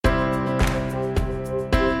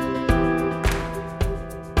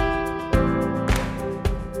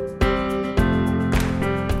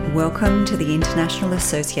Welcome to the International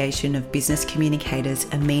Association of Business Communicators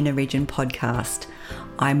EMENA Region podcast.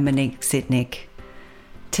 I'm Monique Zitnik.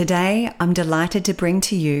 Today, I'm delighted to bring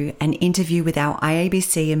to you an interview with our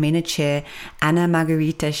IABC EMENA Chair,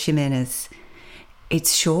 Margarida Ximenes.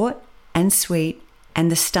 It's short and sweet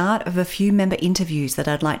and the start of a few member interviews that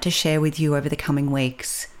I'd like to share with you over the coming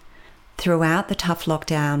weeks. Throughout the tough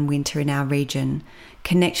lockdown winter in our region,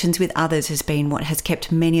 connections with others has been what has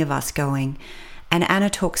kept many of us going, and Anna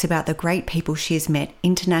talks about the great people she has met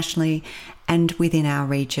internationally and within our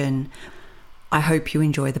region. I hope you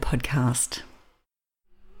enjoy the podcast.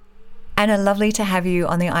 Anna, lovely to have you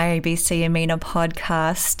on the IABC EMENA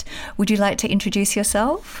podcast. Would you like to introduce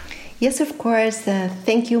yourself? Yes, of course.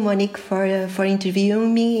 Thank you, Monique, for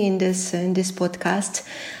interviewing me in this podcast.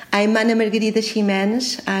 I'm Margarida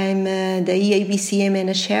Ximenes. I'm the IABC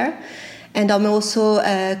EMENA Chair. And I'm also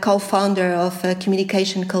a co-founder of a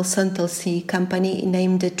communication consultancy company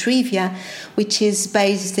named Atrevia, which is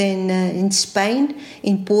based in Spain,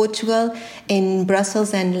 in Portugal, in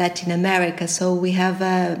Brussels and Latin America. So we have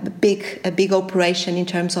a big operation in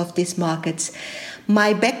terms of these markets.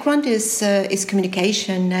 My background is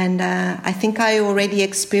communication, and I think I already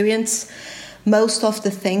experienced most of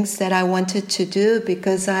the things that I wanted to do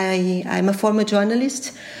because I'm a former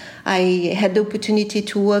journalist. I had the opportunity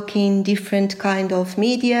to work in different kind of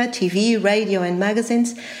media, TV, radio and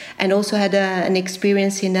magazines, and also had an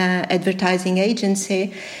experience in an advertising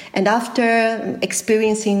agency. And after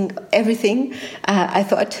experiencing everything, I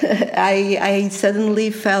thought I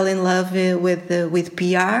suddenly fell in love with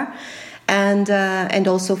PR and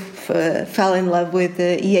also fell in love with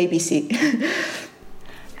EABC.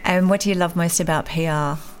 And what do you love most about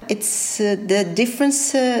PR? It's the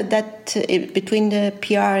difference between the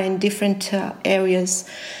PR and different areas.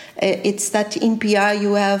 It's that in PR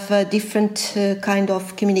you have a different kind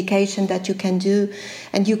of communication that you can do,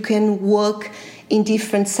 and you can work in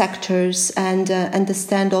different sectors and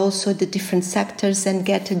understand also the different sectors and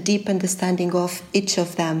get a deep understanding of each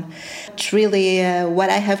of them. It's really what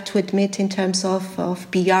I have to admit in terms of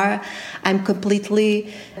PR. I'm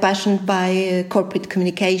completely passionate by corporate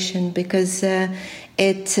communication because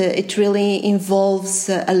it really involves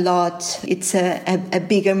a lot. It's a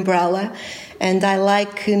big umbrella. And I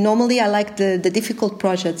like the difficult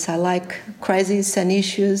projects. I like crises and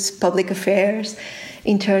issues, public affairs,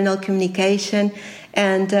 internal communication,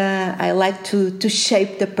 and I like to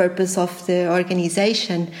shape the purpose of the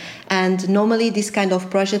organization. And normally these kind of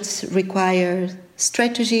projects require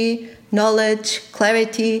strategy, knowledge,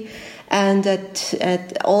 clarity, and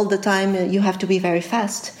at all the time you have to be very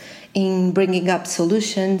fast in bringing up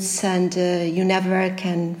solutions, and you never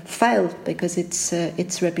can fail because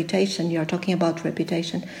it's reputation. You're talking about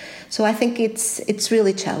reputation. So I think it's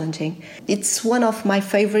really challenging. It's one of my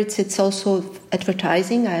favorites. It's also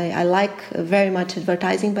advertising. I like very much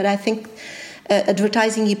advertising, but I think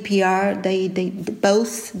advertising and PR,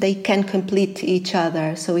 they can complete each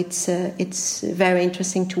other. So it's very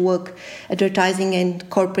interesting to work advertising and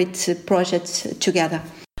corporate projects together.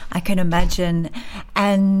 I can imagine.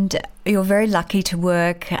 And you're very lucky to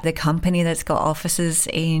work at the company that's got offices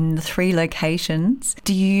in 3 locations.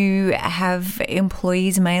 Do you have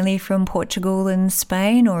employees mainly from Portugal and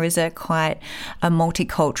Spain, or is it quite a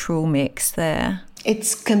multicultural mix there?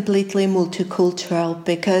 It's completely multicultural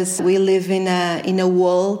because we live in a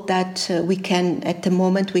world that we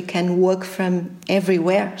can work from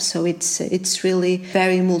everywhere. So it's really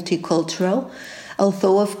very multicultural.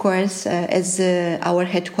 Although, of course, as our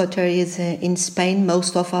headquarters is in Spain,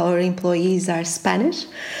 most of our employees are Spanish.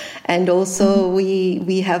 And also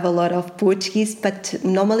we have a lot of Portuguese. But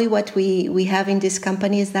normally what we have in this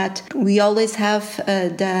company is that we always have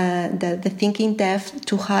the thinking depth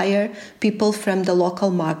to hire people from the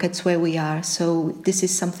local markets where we are. So this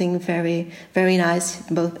is something very, very nice.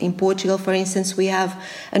 Both in Portugal, for instance, we have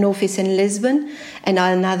an office in Lisbon and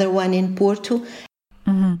another one in Porto.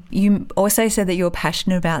 Mm-hmm. You also said that you're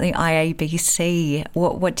passionate about the IABC.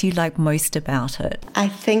 What do you like most about it? I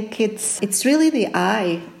think it's really the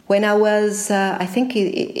I. When I was, I think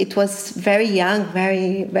it was very young,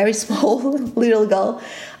 very, very small little girl,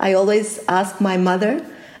 I always asked my mother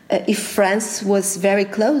if France was very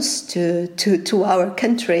close to our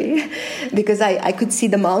country, because I could see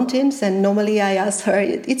the mountains, and normally I asked her,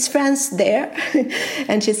 "It's France there?"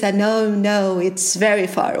 And she said, "No, it's very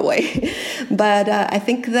far away." But I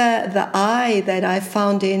think the I that I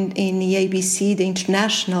found in EABC, the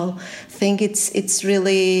international thing, it's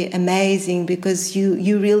really amazing because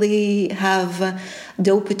you really have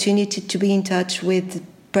the opportunity to be in touch with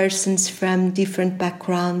persons from different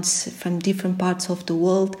backgrounds, from different parts of the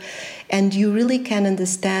world, and you really can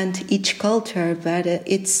understand each culture. But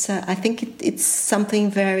I think it's something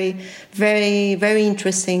very, very, very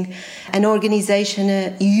interesting. An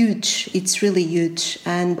organization huge, it's really huge,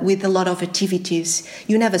 and with a lot of activities.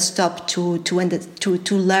 You never stop to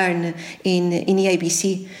learn in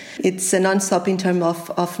IABC. It's a non-stop in terms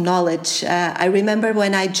of knowledge. I remember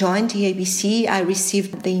when I joined IABC, I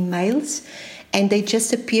received the emails, and they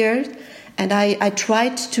just appeared, and I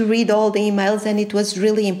tried to read all the emails, and it was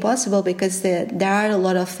really impossible because there are a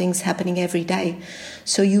lot of things happening every day.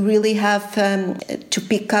 So you really have to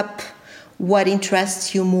pick up what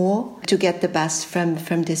interests you more to get the best from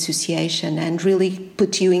the association, and really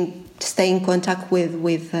stay in contact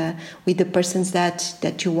with the persons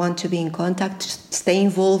that you want to be in contact. Stay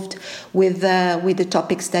involved with the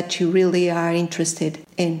topics that you really are interested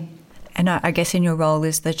in. And I guess in your role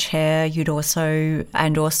as the chair, you'd also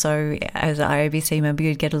as an IABC member,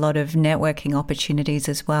 you'd get a lot of networking opportunities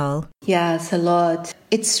as well. Yes, a lot.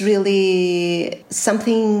 It's really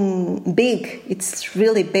something big. It's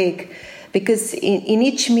really big. Because in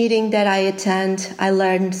each meeting that I attend, I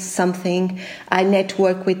learn something. I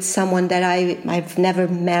network with someone that I've never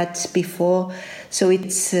met before. So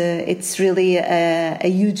it's really a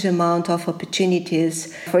huge amount of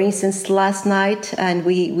opportunities. For instance, last night, and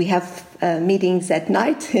we have meetings at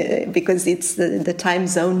night because it's the time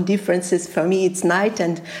zone differences. For me, it's night,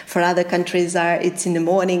 and for other countries, it's in the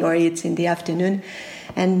morning or it's in the afternoon.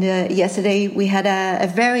 And yesterday we had a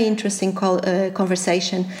very interesting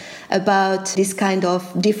conversation about this kind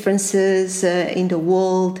of differences in the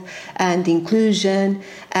world and inclusion.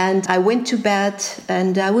 And I went to bed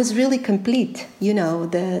and I was really complete. You know,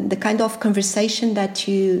 the kind of conversation that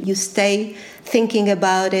you stay thinking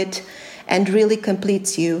about it and really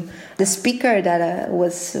completes you. The speaker that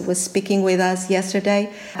was speaking with us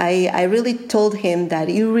yesterday, I really told him that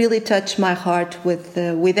you really touched my heart with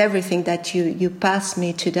everything that you passed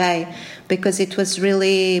me today, because it was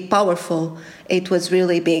really powerful. It was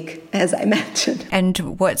really big, as I mentioned. And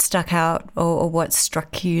what stuck out or what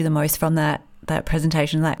struck you the most from that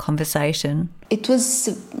presentation, that conversation? It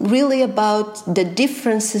was really about the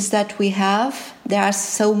differences that we have. There are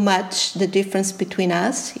so much the difference between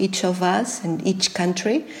us, each of us and each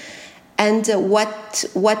country, and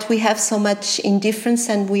what we have so much in difference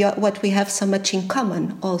and what we have so much in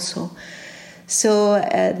common also. So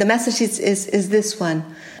the message is this one,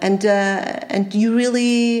 and you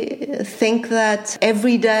really think that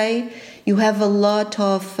every day you have a lot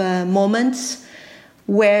of moments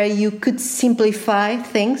where you could simplify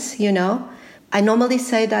things, you know. I normally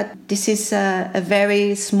say that this is a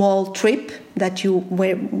very small trip,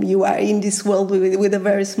 where you are in this world with a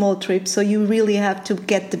very small trip. So you really have to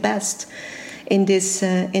get the best in this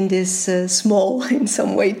small, in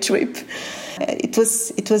some way, trip. It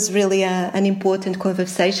was really an important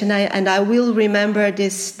conversation, and I will remember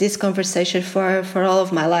this conversation for all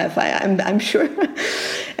of my life. I'm sure.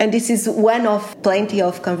 And this is one of plenty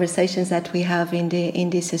of conversations that we have in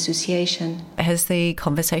this association. Has the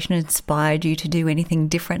conversation inspired you to do anything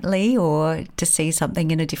differently or to see something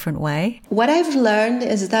in a different way? What I've learned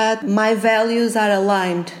is that my values are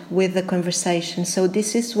aligned with the conversation. So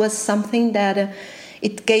this was something that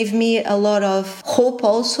it gave me a lot of hope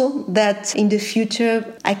also that in the future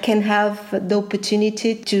I can have the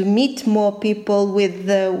opportunity to meet more people with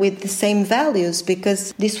the same values,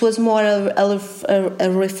 because this was more a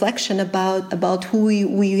reflection about who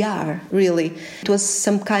we are, really. It was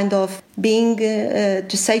some kind of being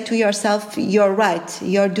to say to yourself, you're right,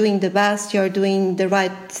 you're doing the best, you're doing the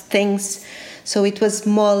right things. So it was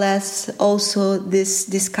more or less also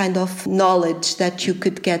this kind of knowledge that you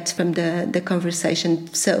could get from the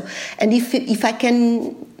conversation. So, and if I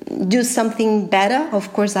can do something better,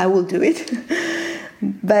 of course I will do it.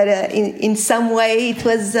 But in some way it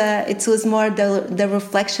was more the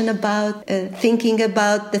reflection about thinking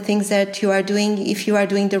about the things that you are doing, if you are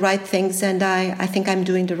doing the right things, and I think I'm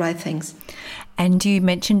doing the right things. And you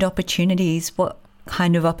mentioned opportunities. What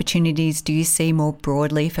kind of opportunities do you see more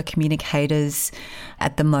broadly for communicators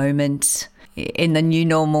at the moment in the new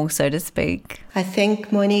normal, so to speak? I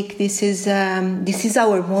think, Monique, this is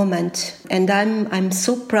our moment, and I'm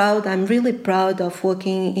so proud. I'm really proud of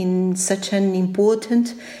working in such an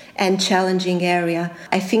important and challenging area.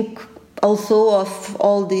 I think also of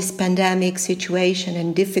all this pandemic situation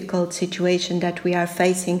and difficult situation that we are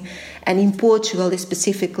facing, and in Portugal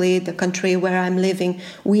specifically, the country where I'm living,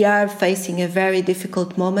 we are facing a very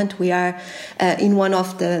difficult moment. We are in one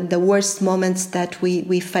of the worst moments that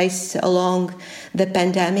we faced along the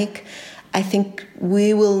pandemic. I think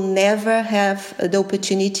we will never have the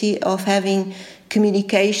opportunity of having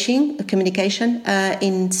communication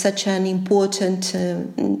in such an important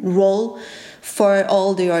role for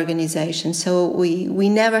all the organizations. So we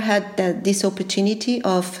never had this opportunity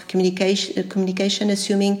of communication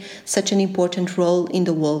assuming such an important role in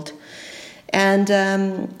the world. And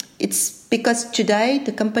it's because today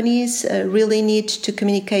the companies really need to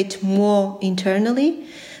communicate more internally,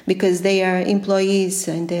 because their employees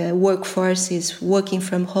and their workforce is working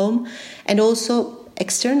from home, and also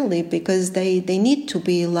externally because they need to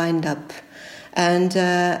be lined up, and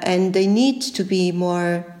they need to be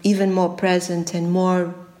even more present and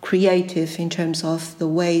more creative in terms of the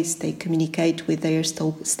ways they communicate with their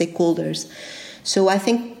stakeholders. So I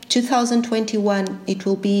think 2021, it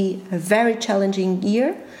will be a very challenging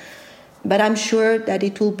year, but I'm sure that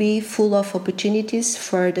it will be full of opportunities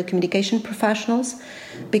for the communication professionals,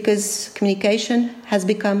 because communication has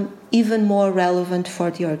become even more relevant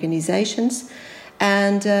for the organizations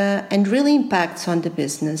and really impacts on the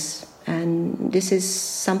business. And this is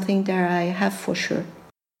something that I have for sure.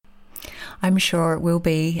 I'm sure it will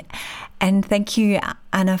be. And thank you,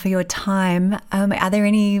 Anna, for your time. Are there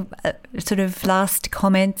any sort of last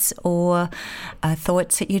comments or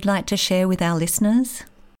thoughts that you'd like to share with our listeners?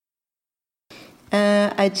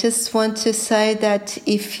 I just want to say that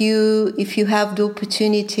if you have the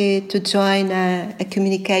opportunity to join a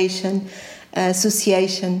communication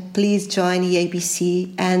association, please join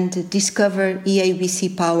IABC and discover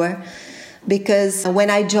IABC power. Because when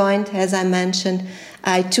I joined, as I mentioned,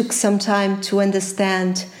 I took some time to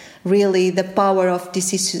understand really the power of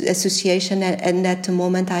this association, and at the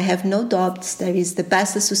moment I have no doubts there is the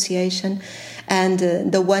best association and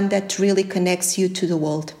the one that really connects you to the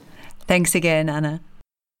world. Thanks again, Anna.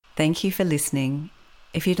 Thank you for listening.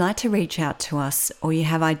 If you'd like to reach out to us or you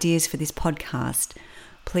have ideas for this podcast,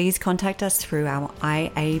 please contact us through our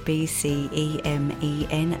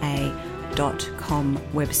IABCEMENA.com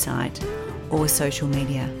website or social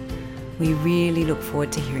media. We really look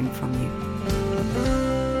forward to hearing from you.